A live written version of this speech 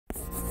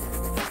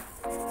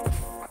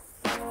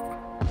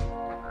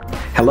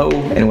Hello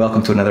and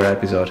welcome to another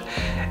episode.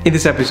 In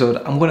this episode,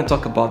 I'm going to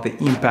talk about the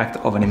impact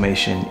of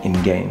animation in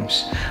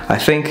games. I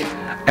think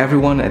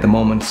everyone at the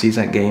moment sees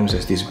that games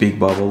as this big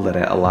bubble that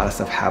a lot of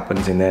stuff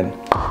happens and then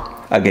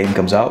a game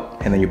comes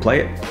out and then you play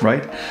it,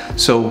 right?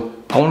 So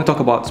I want to talk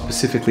about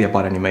specifically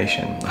about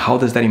animation. How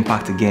does that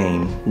impact a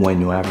game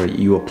whenever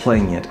you are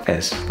playing it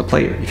as a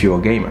player, if you're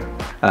a gamer?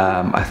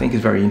 I think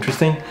it's very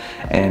interesting,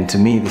 and to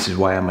me, this is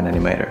why I'm an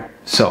animator.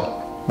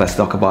 So let's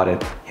talk about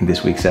it in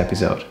this week's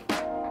episode.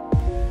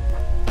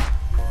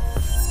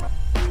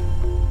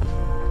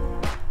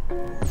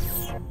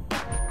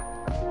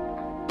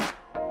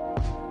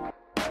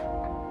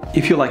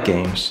 If you like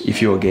games,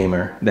 if you're a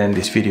gamer, then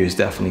this video is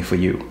definitely for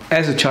you.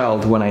 As a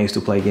child, when I used to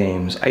play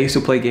games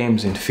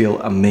and feel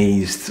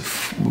amazed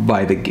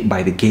by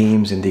the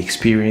games and the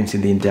experience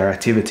and the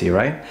interactivity,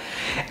 right?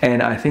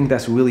 And I think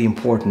that's really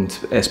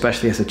important,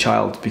 especially as a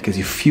child, because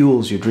it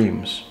fuels your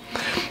dreams.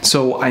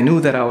 So I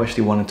knew that I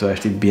actually wanted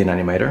to be an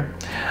animator.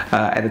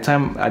 At the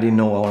time, I didn't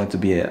know I wanted to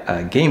be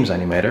a games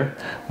animator,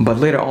 but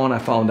later on I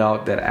found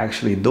out that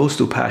actually those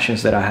two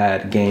passions that I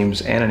had,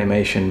 games and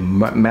animation,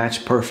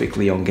 match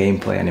perfectly on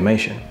gameplay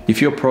animation.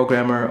 If you're a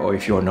programmer or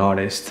if you're an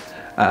artist,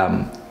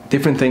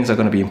 different things are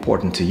going to be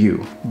important to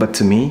you, but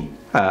to me,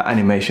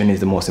 animation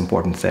is the most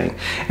important thing.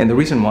 And the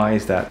reason why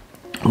is that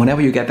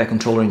whenever you get that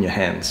controller in your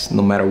hands,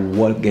 no matter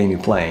what game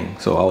you're playing,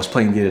 so I was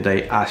playing the other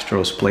day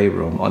Astro's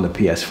Playroom on the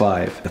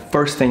PS5, the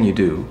first thing you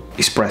do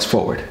is press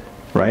forward,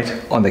 right?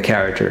 On the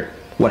character.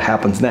 What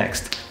happens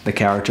next? The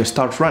character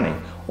starts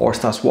running or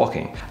starts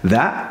walking.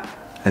 That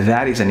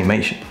is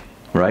animation,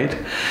 right?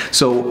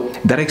 So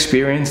that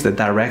experience, the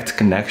direct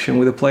connection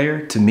with the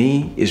player, to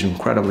me is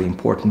incredibly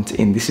important,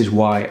 and this is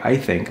why I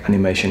think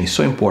animation is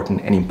so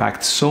important and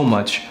impacts so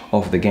much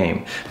of the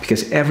game,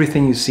 because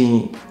everything you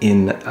see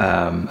in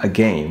a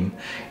game,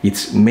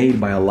 it's made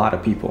by a lot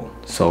of people.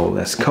 So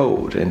there's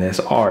code and there's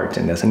art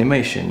and there's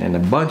animation and a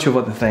bunch of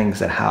other things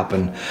that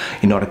happen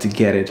in order to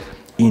get it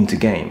into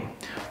game.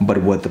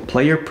 But what the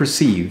player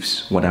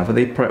perceives whenever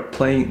they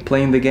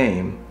playing the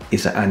game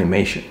is an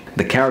animation.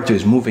 The character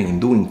is moving and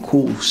doing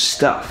cool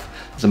stuff.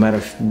 Doesn't matter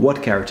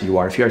what character you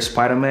are. If you're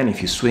Spider-Man,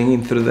 if you're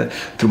swinging through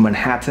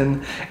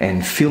Manhattan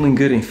and feeling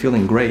good and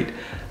feeling great,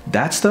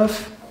 that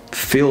stuff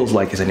feels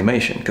like it's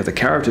animation, because the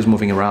character is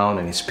moving around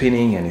and he's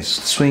spinning and he's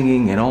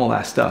swinging and all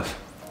that stuff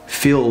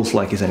feels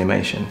like it's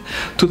animation.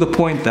 To the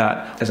point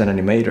that as an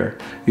animator,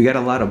 you get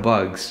a lot of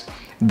bugs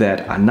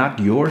that are not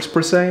yours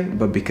per se,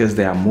 but because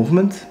they are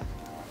movement,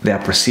 they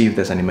are perceived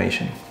as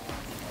animation.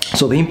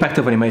 So the impact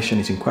of animation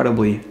is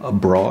incredibly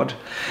broad,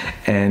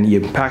 and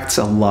it impacts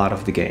a lot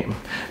of the game.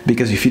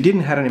 Because if you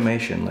didn't have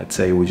animation, let's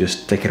say we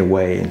just take it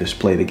away and just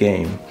play the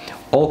game,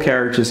 all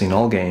characters in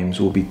all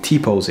games will be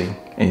T-posing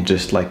and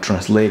just like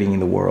translating in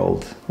the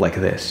world like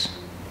this.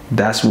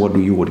 That's what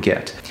you would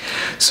get.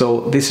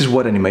 So this is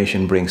what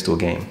animation brings to a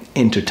game: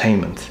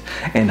 entertainment.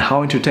 And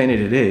how entertaining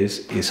it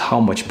is how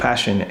much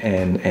passion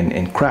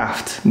and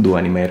craft do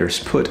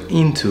animators put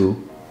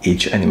into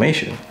each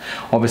animation.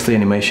 Obviously,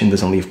 animation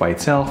doesn't live by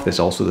itself. There's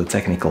also the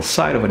technical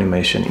side of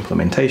animation,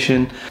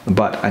 implementation,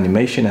 but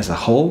animation as a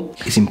whole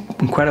is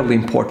incredibly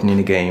important in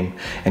a game,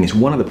 and is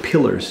one of the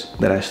pillars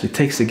that actually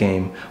takes the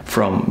game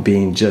from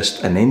being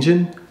just an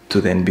engine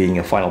to then being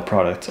a final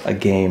product, a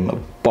game, a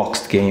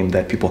boxed game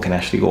that people can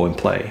actually go and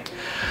play.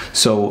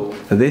 So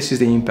this is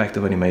the impact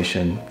of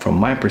animation from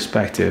my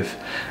perspective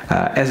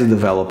as a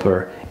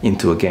developer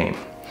into a game.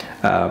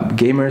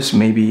 Gamers,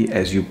 maybe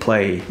as you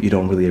play, you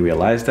don't really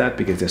realize that,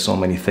 because there's so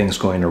many things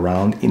going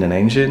around in an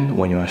engine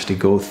when you actually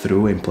go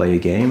through and play a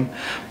game.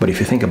 But if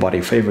you think about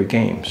your favorite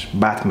games,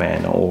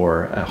 Batman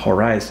or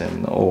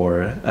Horizon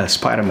or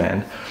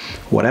Spider-Man,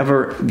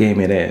 whatever game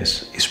it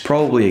is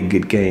probably a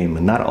good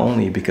game, not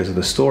only because of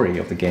the story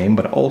of the game,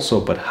 but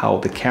how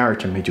the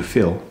character made you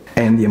feel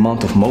and the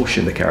amount of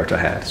motion the character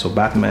had. So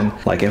Batman,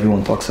 like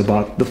everyone talks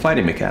about the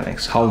fighting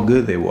mechanics, how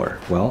good they were.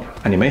 Well,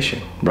 animation,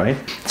 right?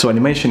 So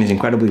animation is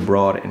incredibly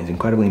broad and is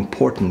incredibly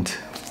important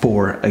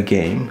for a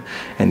game,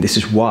 and this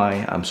is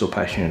why I'm so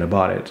passionate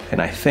about it.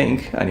 And I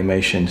think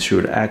animation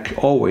should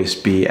always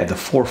be at the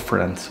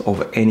forefront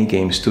of any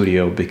game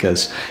studio,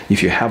 because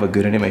if you have a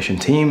good animation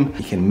team,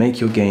 it can make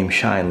your game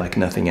shine like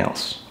nothing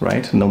else,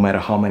 right? No matter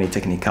how many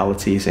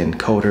technicalities and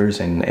coders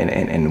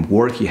and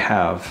work you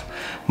have,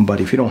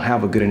 but if you don't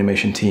have a good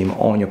animation team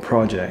on your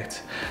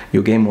project,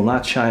 your game will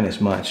not shine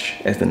as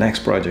much as the next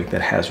project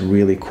that has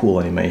really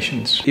cool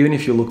animations. Even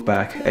if you look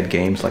back at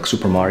games like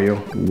Super Mario,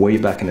 way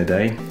back in the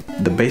day,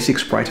 the basic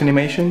sprite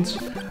animations,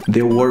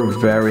 they were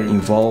very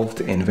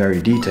involved and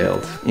very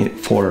detailed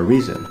for a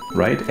reason,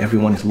 right?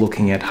 Everyone is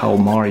looking at how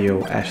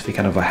Mario actually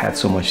kind of had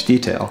so much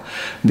detail.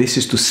 This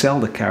is to sell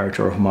the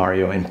character of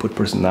Mario and put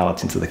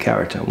personality into the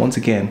character. Once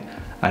again,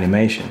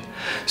 animation.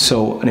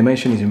 So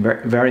animation is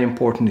very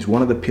important. It's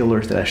one of the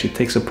pillars that actually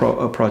takes a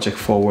project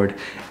forward,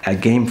 a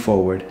game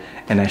forward,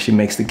 and actually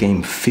makes the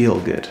game feel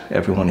good.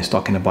 Everyone is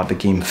talking about the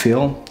game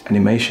feel.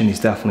 Animation is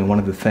definitely one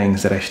of the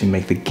things that actually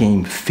make the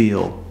game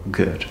feel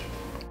good.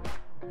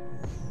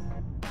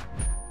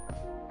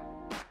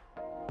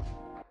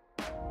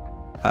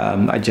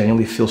 I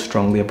genuinely feel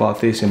strongly about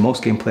this, and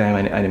most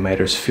gameplay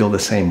animators feel the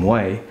same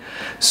way.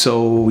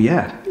 So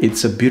yeah,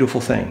 it's a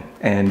beautiful thing.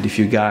 And if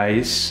you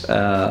guys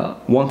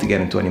want to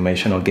get into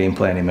animation or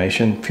gameplay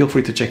animation, feel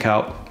free to check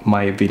out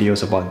my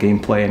videos about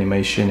gameplay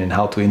animation and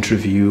how to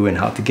interview and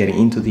how to get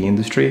into the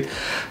industry,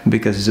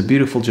 because it's a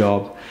beautiful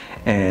job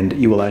and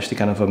it will actually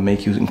kind of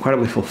make you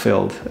incredibly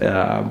fulfilled,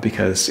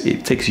 because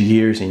it takes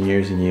years and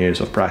years and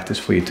years of practice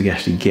for you to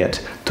actually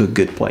get to a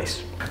good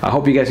place. I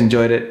hope you guys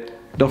enjoyed it.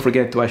 Don't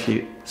forget to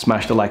actually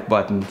smash the like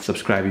button,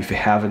 subscribe if you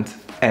haven't,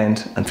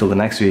 and until the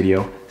next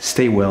video,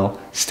 stay well,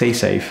 stay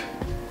safe,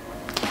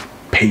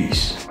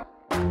 peace.